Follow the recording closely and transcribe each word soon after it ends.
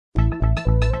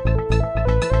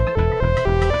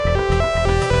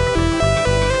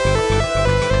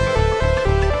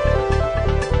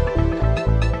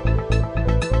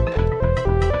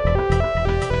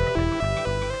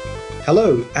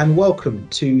Hello and welcome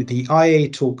to the IA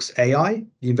Talks AI,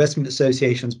 the Investment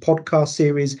Association's podcast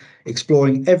series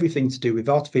exploring everything to do with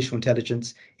artificial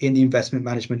intelligence in the investment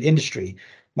management industry.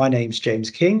 My name's James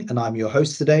King and I'm your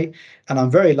host today, and I'm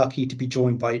very lucky to be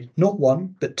joined by not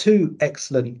one, but two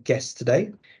excellent guests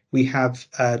today. We have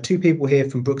two people here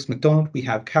from Brooks Macdonald. We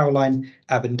have Caroline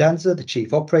Abendanza, the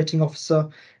Chief Operating Officer.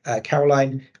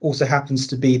 Caroline also happens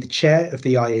to be the chair of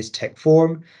the IA's Tech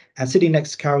Forum. And sitting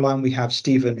next to Caroline, we have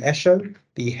Stephen Esho,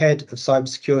 the head of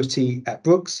cybersecurity at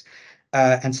Brooks.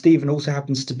 And Stephen also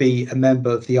happens to be a member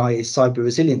of the IA's Cyber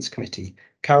Resilience Committee.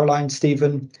 Caroline,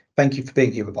 Stephen, thank you for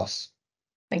being here with us.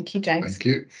 Thank you, James. Thank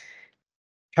you.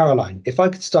 Caroline, if I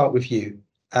could start with you.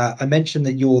 I mentioned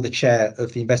that you're the chair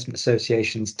of the Investment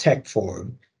Association's Tech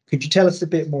Forum. Could you tell us a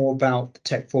bit more about the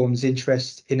Tech Forum's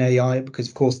interest in AI? Because,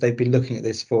 of course, they've been looking at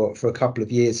this for a couple of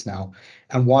years now,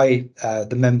 and why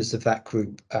the members of that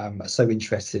group are so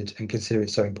interested and consider it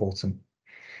so important.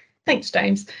 Thanks,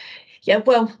 James. Yeah,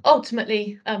 well,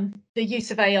 ultimately, the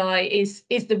use of AI is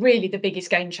really the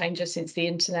biggest game changer since the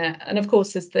internet. And of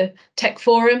course, as the Tech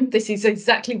Forum, this is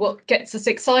exactly what gets us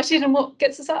excited and what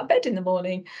gets us out of bed in the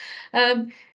morning.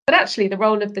 But actually, the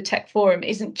role of the Tech Forum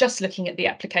isn't just looking at the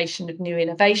application of new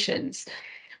innovations.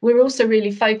 We're also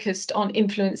really focused on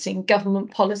influencing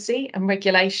government policy and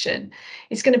regulation.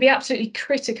 It's going to be absolutely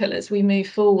critical as we move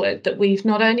forward that we've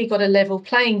not only got a level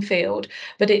playing field,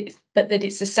 but that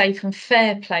it's a safe and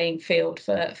fair playing field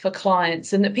for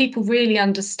clients, and that people really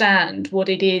understand what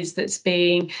it is that's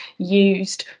being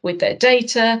used with their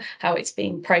data, how it's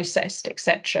being processed,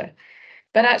 etc.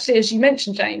 But actually, as you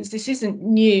mentioned, James, this isn't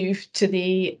new to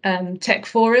the Tech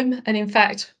Forum. And in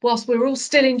fact, whilst we're all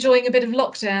still enjoying a bit of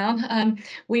lockdown,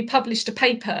 we published a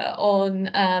paper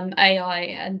on AI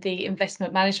and the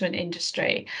investment management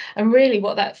industry. And really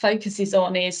what that focuses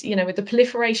on is, with the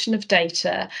proliferation of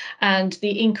data and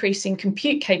the increase in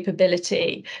compute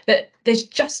capability, that there's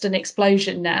just an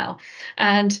explosion now.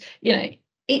 And,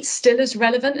 it's still as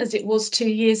relevant as it was 2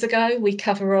 years ago. We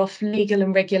cover off legal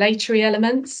and regulatory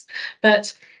elements,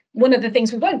 but one of the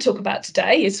things we won't talk about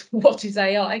today is what is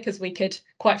AI, because we could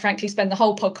quite frankly spend the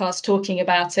whole podcast talking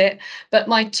about it. But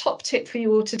my top tip for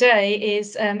you all today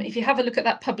is if you have a look at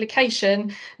that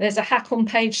publication, there's a hack on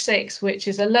page 6, which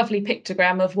is a lovely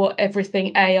pictogram of what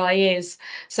everything AI is.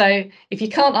 So if you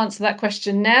can't answer that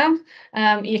question now,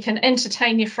 you can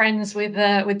entertain your friends with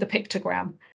the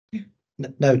pictogram.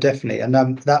 No, definitely. And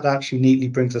that actually neatly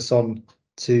brings us on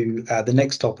to the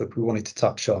next topic we wanted to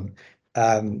touch on.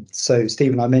 So,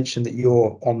 Stephen, I mentioned that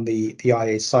you're on the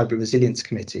IA's Cyber Resilience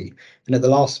Committee. And at the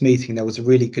last meeting, there was a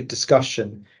really good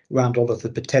discussion around all of the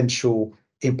potential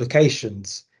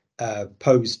implications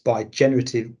posed by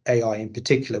generative AI in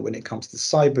particular when it comes to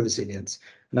cyber resilience.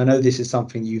 And I know this is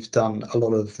something you've done a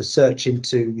lot of research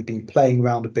into, you've been playing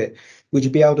around a bit. Would you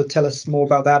be able to tell us more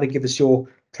about that and give us your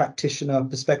practitioner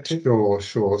perspective?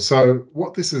 Sure. So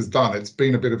what this has done, it's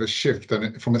been a bit of a shift,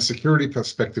 and from a security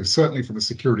perspective, certainly from a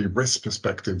security risk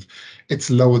perspective, it's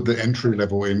lowered the entry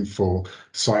level in for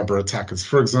cyber attackers.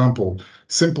 For example,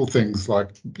 simple things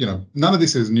like, none of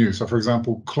this is new. So for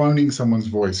example, cloning someone's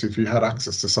voice, if you had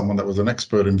access to someone that was an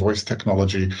expert in voice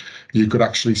technology, you could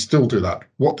actually still do that.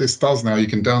 What this does now, you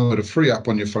can download a free app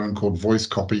on your phone called Voice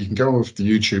Copy. You can go over to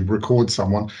YouTube, record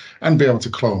someone and be able to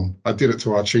clone. I did it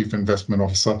to our chief investment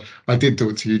officer. I did do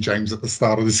it to you, James, at the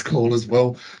start of this call as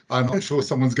well. I'm not sure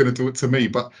someone's going to do it to me,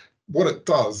 but what it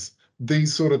does,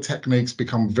 these sort of techniques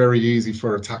become very easy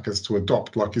for attackers to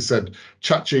adopt. Like you said,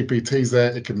 ChatGPT is there.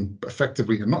 It can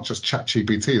effectively, and not just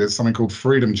ChatGPT, there's something called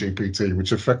Freedom GPT,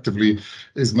 which effectively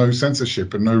is no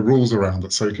censorship and no rules around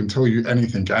it. So it can tell you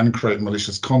anything and create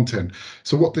malicious content.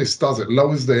 So what this does, it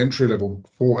lowers the entry level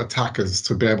for attackers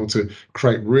to be able to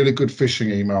create really good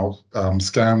phishing email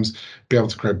scams, be able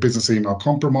to create business email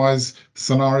compromise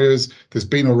scenarios. There's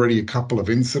been already a couple of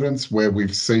incidents where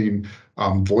we've seen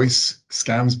voice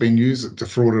scams being used. It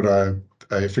defrauded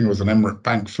I think it was an Emirate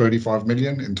bank 35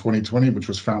 million in 2020, which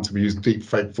was found to be using deep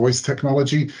fake voice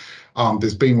technology.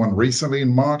 There's been one recently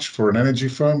in March for an energy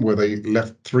firm where they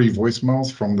left 3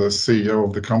 voicemails from the CEO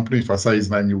of the company. If I say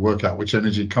his name, you work out which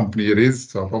energy company it is,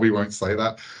 so I probably won't say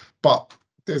that. But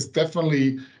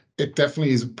it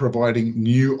definitely is providing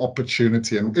new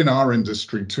opportunity. And in our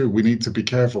industry too, we need to be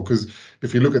careful, because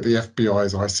if you look at the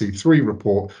FBI's IC3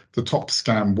 report, the top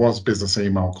scam was business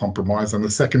email compromise, and the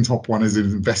second top one is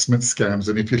investment scams.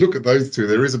 And if you look at those two,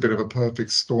 there is a bit of a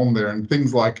perfect storm there, and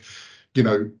things like,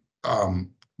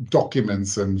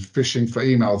 documents and phishing for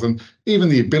emails, and even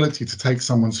the ability to take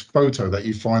someone's photo that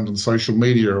you find on social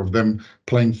media of them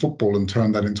playing football and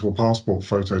turn that into a passport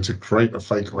photo to create a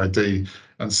fake ID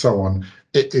and so on.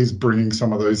 It is bringing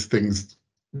some of those things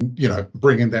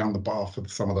bringing down the bar for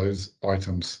some of those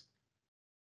items.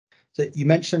 So you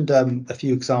mentioned a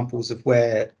few examples of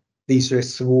where these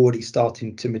risks are already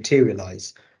starting to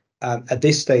materialize. At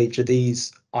this stage, are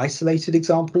these isolated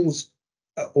examples,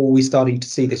 or are we starting to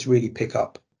see this really pick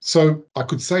up? So I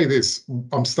could say this,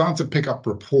 I'm starting to pick up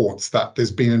reports that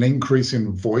there's been an increase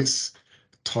in voice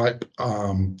type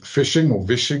phishing or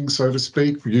vishing, so to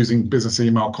speak, using business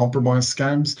email compromise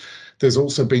scams. There's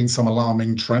also been some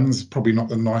alarming trends, probably not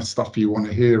the nice stuff you want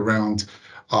to hear around,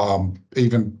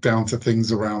 even down to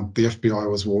things around the FBI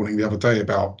was warning the other day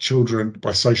about children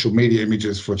by social media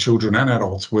images for children and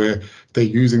adults, where they're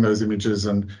using those images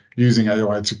and using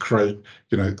AI to create,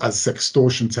 as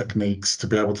sextortion techniques to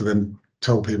be able to then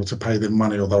tell people to pay them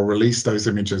money, or they'll release those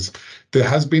images. There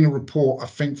has been a report, I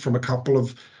think, from a couple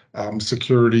of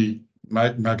security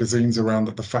magazines around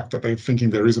the fact that they're thinking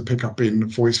there is a pickup in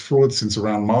voice fraud since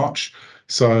around March.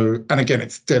 So, and again,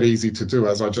 it's dead easy to do,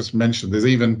 as I just mentioned. There's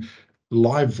even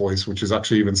live voice, which is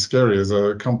actually even scary as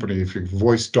a company, if you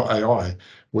voice.ai,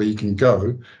 where you can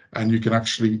go and you can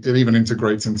actually, it even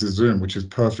integrates into Zoom, which is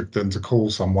perfect then to call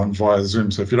someone via Zoom.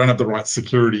 So if you don't have the right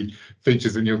security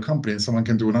features in your company and someone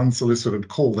can do an unsolicited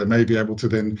call, they may be able to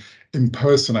then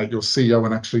impersonate your CEO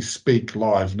and actually speak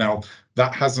live. Now,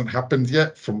 that hasn't happened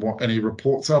yet from what any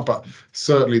reports are, but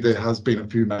certainly there has been a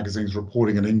few magazines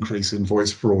reporting an increase in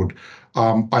voice fraud.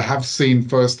 I have seen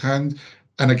firsthand,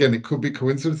 and again, it could be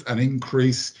coincidence, an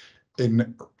increase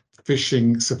in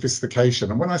phishing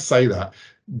sophistication. And when I say that,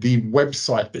 the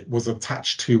website it was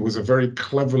attached to was a very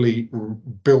cleverly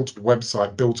built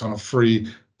website built on a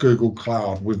free Google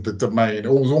Cloud with the domain.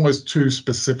 It was almost too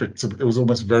specific. It was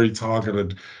almost very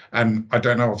targeted. And I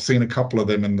don't know, I've seen a couple of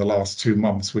them in the last 2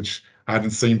 months, which I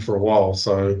hadn't seen for a while.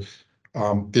 So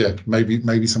yeah,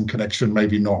 maybe some connection,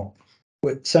 maybe not.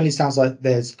 Well, it certainly sounds like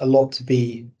there's a lot to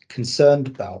be concerned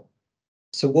about.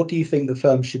 So what do you think the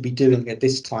firm should be doing at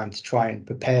this time to try and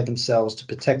prepare themselves to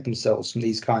protect themselves from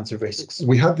these kinds of risks?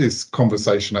 We had this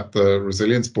conversation at the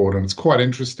Resilience Board, and it's quite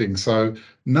interesting. So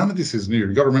none of this is new.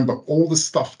 You've got to remember, all the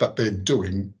stuff that they're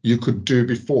doing, you could do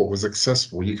before it was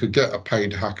accessible. You could get a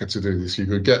paid hacker to do this. You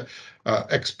could get an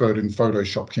expert in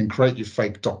Photoshop, can create your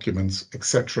fake documents,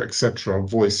 etc.,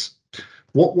 voice.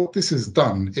 What this has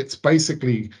done, it's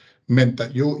basically meant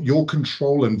that your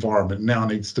control environment now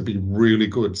needs to be really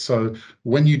good. So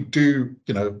when you do,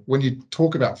 when you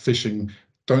talk about phishing,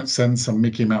 don't send some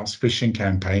Mickey Mouse phishing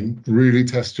campaign. Really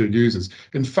test your users.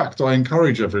 In fact, I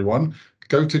encourage everyone,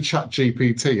 go to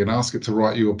ChatGPT and ask it to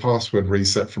write you a password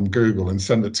reset from Google and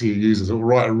send it to your users. It will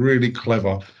write a really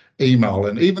clever email.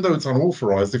 And even though it's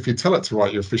unauthorized, if you tell it to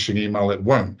write your phishing email, it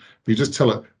won't. If you just tell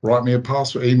it, write me a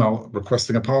password email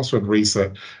requesting a password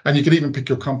reset, and you can even pick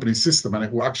your company system and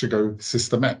it will actually go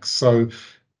System X. So,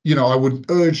 I would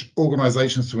urge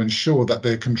organizations to ensure that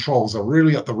their controls are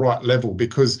really at the right level,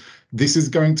 because this is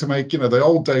going to make, the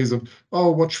old days of,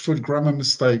 watch for grammar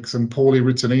mistakes and poorly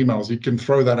written emails. You can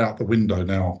throw that out the window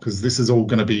now, because this is all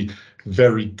going to be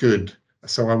very good.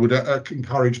 So I would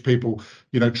encourage people,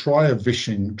 try a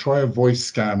vishing, try a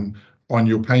voice scam on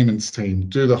your payments team,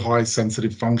 do the high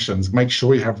sensitive functions, make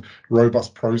sure you have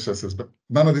robust processes. But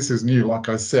none of this is new. Like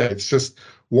I said, it's just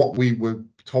what we were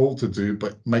told to do,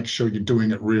 but make sure you're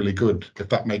doing it really good, if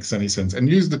that makes any sense. And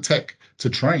use the tech to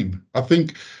train. I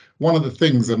think one of the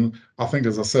things, and I think,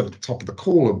 as I said at the top of the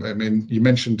call, I mean, you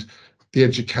mentioned the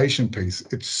education piece.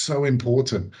 It's so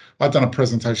important. I've done a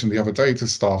presentation the other day to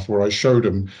staff where I showed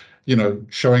them,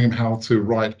 showing them how to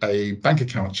write a bank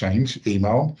account change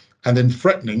email, and then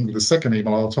threatening with the second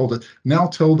email, I told it, now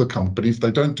tell the company if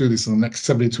they don't do this in the next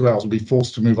 72 hours, we'll be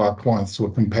forced to move our clients to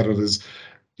a competitor's,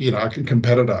 a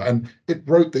competitor. And it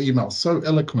wrote the email so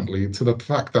eloquently to the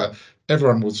fact that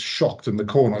everyone was shocked in the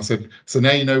call. And I said, so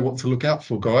now you know what to look out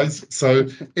for, guys. So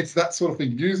it's that sort of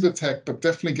thing. Use the tech, but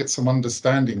definitely get some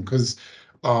understanding, because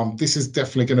this is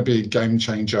definitely going to be a game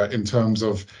changer in terms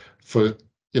of, for,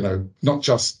 not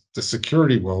just the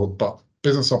security world, but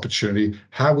business opportunity,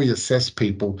 how we assess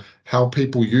people, how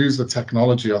people use the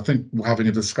technology. I think we're having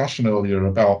a discussion earlier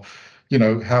about,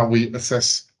 how we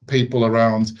assess people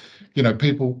around,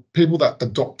 people that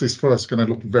adopt this first are going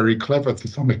to look very clever to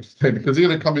some extent, because you're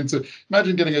going to come into,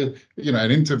 imagine getting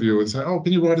an interview and say,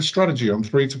 can you write a strategy on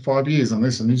 3 to 5 years on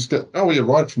this? And you just get, you're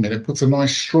right for me. It puts a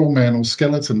nice straw man or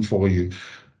skeleton for you.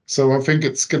 So I think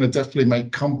it's going to definitely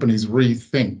make companies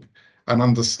rethink and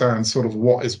understand sort of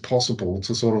what is possible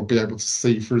to sort of be able to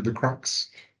see through the cracks.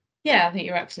 Yeah, I think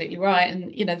you're absolutely right.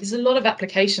 And, there's a lot of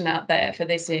application out there for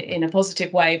this in a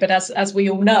positive way. But as we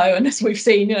all know, and as we've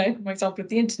seen, for example, with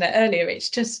the internet earlier, it's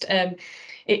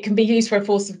it can be used for a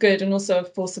force of good and also a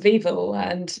force of evil.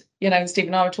 And, Steve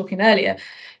and I were talking earlier,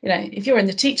 if you're in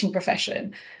the teaching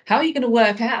profession, how are you going to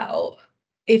work out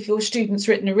if your student's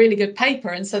written a really good paper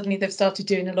and suddenly they've started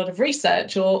doing a lot of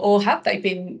research, or have they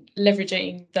been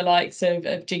leveraging the likes of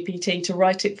GPT to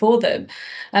write it for them?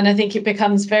 And I think it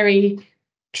becomes very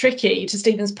tricky, to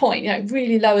Stephen's point. It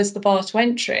really lowers the bar to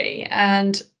entry,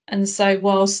 and so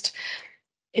whilst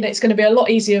it's going to be a lot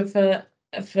easier for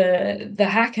the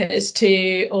hackers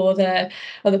or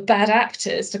the bad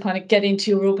actors to kind of get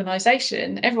into your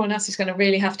organization, everyone else is going to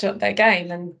really have to up their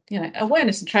game. And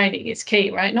awareness and training is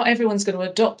key, right? Not everyone's going to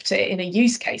adopt it in a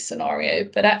use case scenario,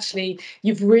 but actually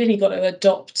you've really got to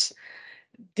adopt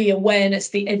the awareness,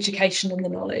 the education, and the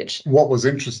knowledge. What was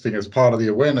interesting, as part of the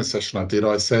awareness session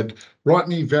I said, write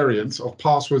me variants of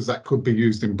passwords that could be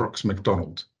used in Brooks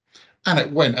Macdonald. And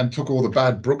it went and took all the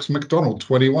bad Brooks Macdonald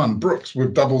 21, Brooks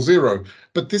with 00.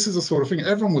 But this is the sort of thing,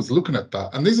 everyone was looking at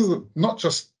that. And this is not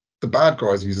just the bad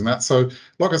guys using that. So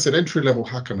like I said, entry-level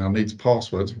hacker now needs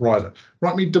passwords. Write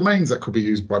me domains that could be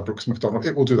used by Brooks Macdonald.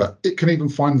 It will do that. It can even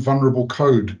find vulnerable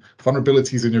code,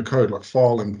 vulnerabilities in your code, like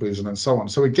file inclusion and so on.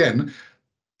 So again,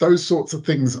 those sorts of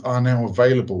things are now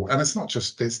available. And it's not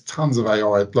just, there's tons of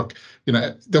AI. Look,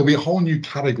 there'll be a whole new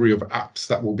category of apps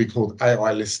that will be called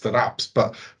AI listed apps.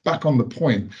 But back on the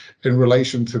point, in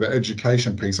relation to the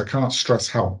education piece, I can't stress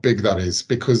how big that is,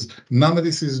 because none of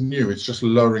this is new. It's just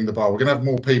lowering the bar. We're going to have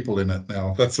more people in it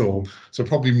now. That's all. So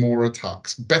probably more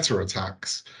attacks, better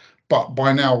attacks. But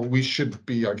by now we should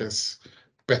be, I guess,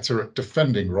 better at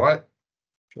defending, right?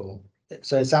 Sure.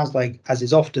 So it sounds like, as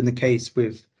is often the case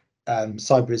with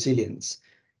cyber resilience,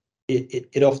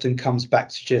 it often comes back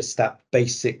to just that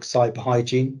basic cyber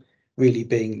hygiene really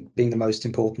being the most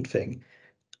important thing.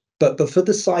 But for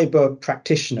the cyber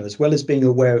practitioner, as well as being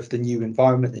aware of the new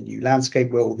environment, the new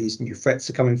landscape where all these new threats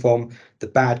are coming from, the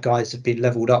bad guys have been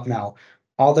leveled up now,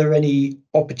 are there any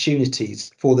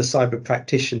opportunities for the cyber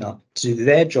practitioner to do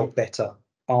their job better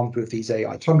armed with these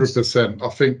AI tools? 100%. I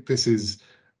think this is,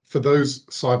 for those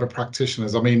cyber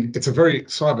practitioners, I mean, it's a very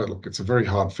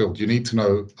hard field. You need to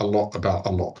know a lot about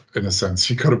a lot, in a sense.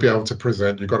 You've got to be able to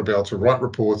present, you've got to be able to write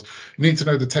reports, you need to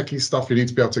know the techie stuff, you need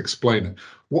to be able to explain it.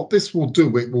 What this will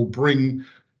do, it will bring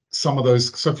some of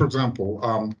those. So for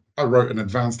example, I wrote an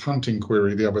advanced hunting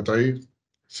query the other day.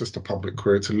 It's just a public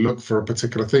query to look for a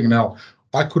particular thing. Now,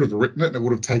 I could have written it and it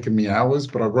would have taken me hours,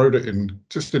 but I wrote it in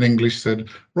English, said,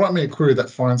 write me a query that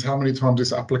finds how many times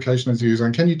this application is used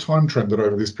and can you time trend it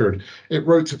over this period? It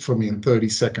wrote it for me in 30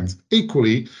 seconds.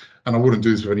 Equally, and I wouldn't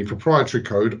do this with any proprietary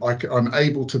code, I'm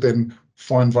able to then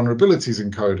find vulnerabilities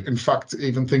in code. In fact,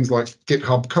 even things like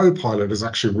GitHub Copilot is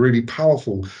actually really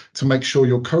powerful to make sure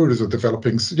your coders are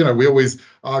developing. We always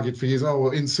argued for years,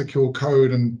 insecure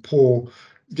code and poor.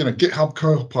 GitHub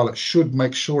Copilot should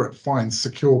make sure it finds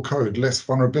secure code, less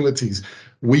vulnerabilities.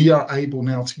 We are able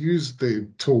now to use the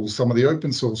tools, some of the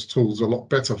open source tools, a lot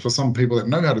better for some people that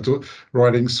know how to do it,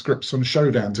 writing scripts on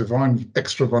Showdown to find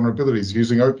extra vulnerabilities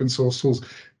using open source tools.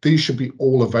 These should be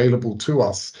all available to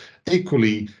us.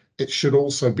 Equally, it should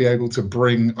also be able to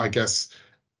bring, I guess,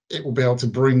 it will be able to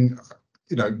bring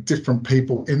different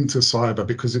people into cyber,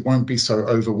 because it won't be so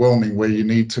overwhelming where you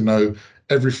need to know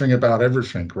everything about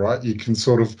everything, right? You can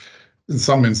sort of, in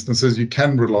some instances, you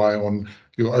can rely on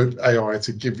your AI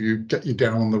to get you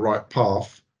down on the right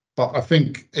path. But I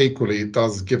think equally it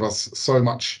does give us so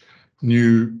much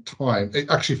new time. It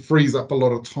actually frees up a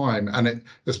lot of time, and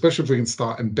especially if we can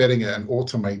start embedding it and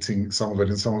automating some of it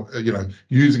in some,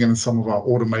 using it in some of our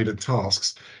automated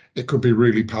tasks, it could be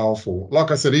really powerful.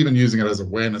 Like I said, even using it as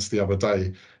awareness the other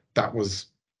day, that was,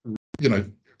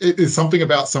 it is something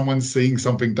about someone seeing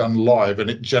something done live and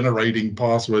it generating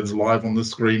passwords live on the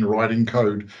screen, writing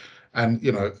code. And,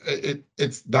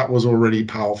 that was already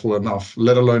powerful enough,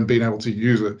 let alone being able to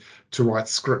use it to write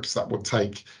scripts that would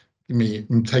take me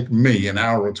an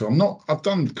hour or two. I've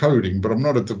done coding, but I'm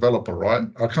not a developer, right?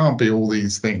 I can't be all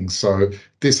these things. So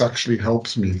this actually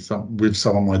helps me with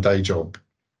some of my day job.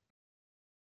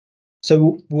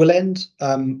 So we'll end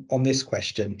on this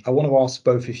question. I want to ask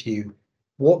both of you,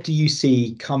 what do you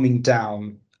see coming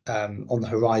down on the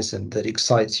horizon that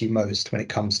excites you most when it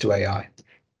comes to AI?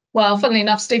 Well, funnily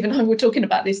enough, Steve and I were talking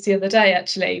about this the other day,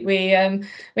 actually.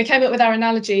 We came up with our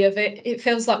analogy of it. It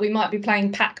feels like we might be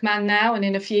playing Pac-Man now, and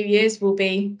in a few years we'll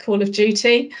be Call of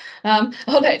Duty. I'll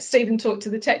let Stephen talk to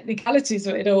the technicalities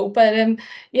of it all. But,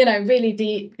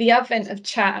 really the advent of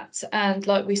chat and,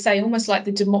 like we say, almost like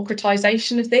the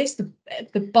democratization of this,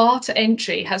 the bar to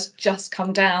entry has just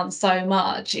come down so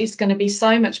much. It's going to be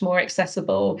so much more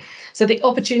accessible. So the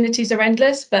opportunities are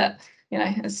endless, but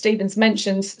as Stephen's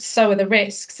mentioned, so are the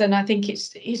risks. And I think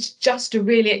it's just a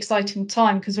really exciting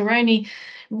time, because we're only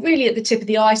really at the tip of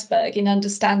the iceberg in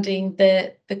understanding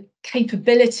the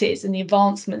capabilities and the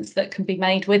advancements that can be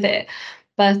made with it.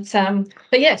 But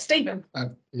yeah, Stephen.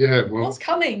 What's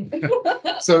coming?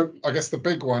 So I guess the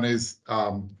big one is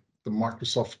the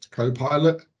Microsoft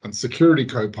Copilot and Security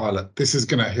Copilot. This is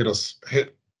going to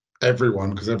hit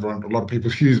everyone, because a lot of people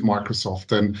use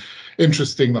Microsoft. And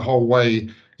interesting, the whole way,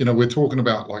 we're talking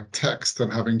about like text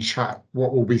and having chat.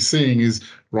 What we'll be seeing is,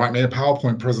 write me a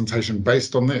PowerPoint presentation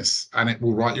based on this, and it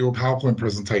will write you a PowerPoint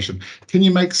presentation. Can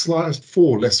you make slide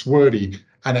 4 less wordy?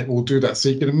 And it will do that. So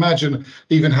you can imagine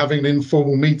even having an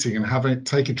informal meeting and having it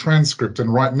take a transcript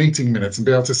and write meeting minutes and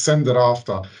be able to send it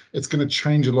after. It's going to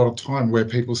change a lot of time where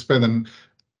people spend. And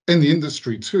in the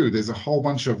industry too, there's a whole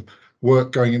bunch of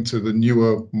work going into the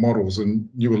newer models and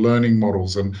newer learning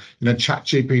models. And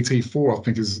ChatGPT 4, I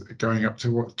think, is going up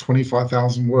to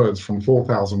 25,000 words from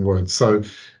 4,000 words. So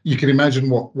you can imagine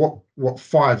what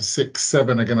 5, 6,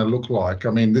 7 are going to look like.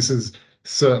 I mean, this is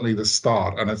certainly the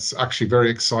start, and it's actually very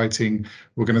exciting.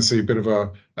 We're going to see a bit of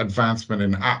a advancement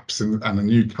in apps and a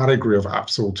new category of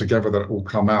apps altogether that will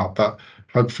come out that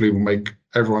hopefully will make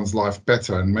everyone's life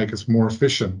better and make us more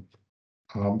efficient.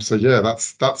 So yeah,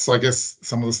 that's I guess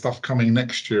some of the stuff coming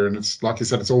next year. And it's like you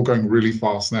said, it's all going really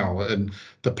fast now. And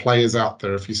the players out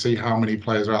there, if you see how many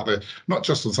players are out there, not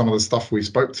just on some of the stuff we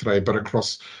spoke today, but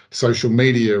across social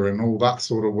media and all that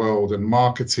sort of world, and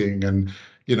marketing, and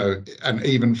and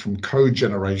even from code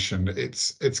generation,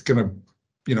 it's gonna,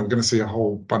 we're going to see a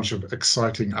whole bunch of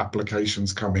exciting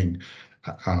applications coming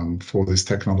for this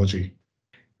technology.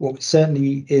 Well, it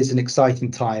certainly is an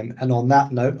exciting time. And on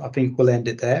that note, I think we'll end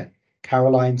it there.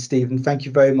 Caroline, Stephen, thank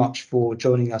you very much for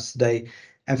joining us today.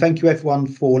 And thank you everyone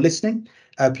for listening.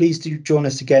 Please do join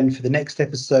us again for the next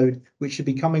episode, which should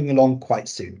be coming along quite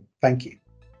soon. Thank you.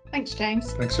 Thanks,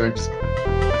 James. Thanks, James.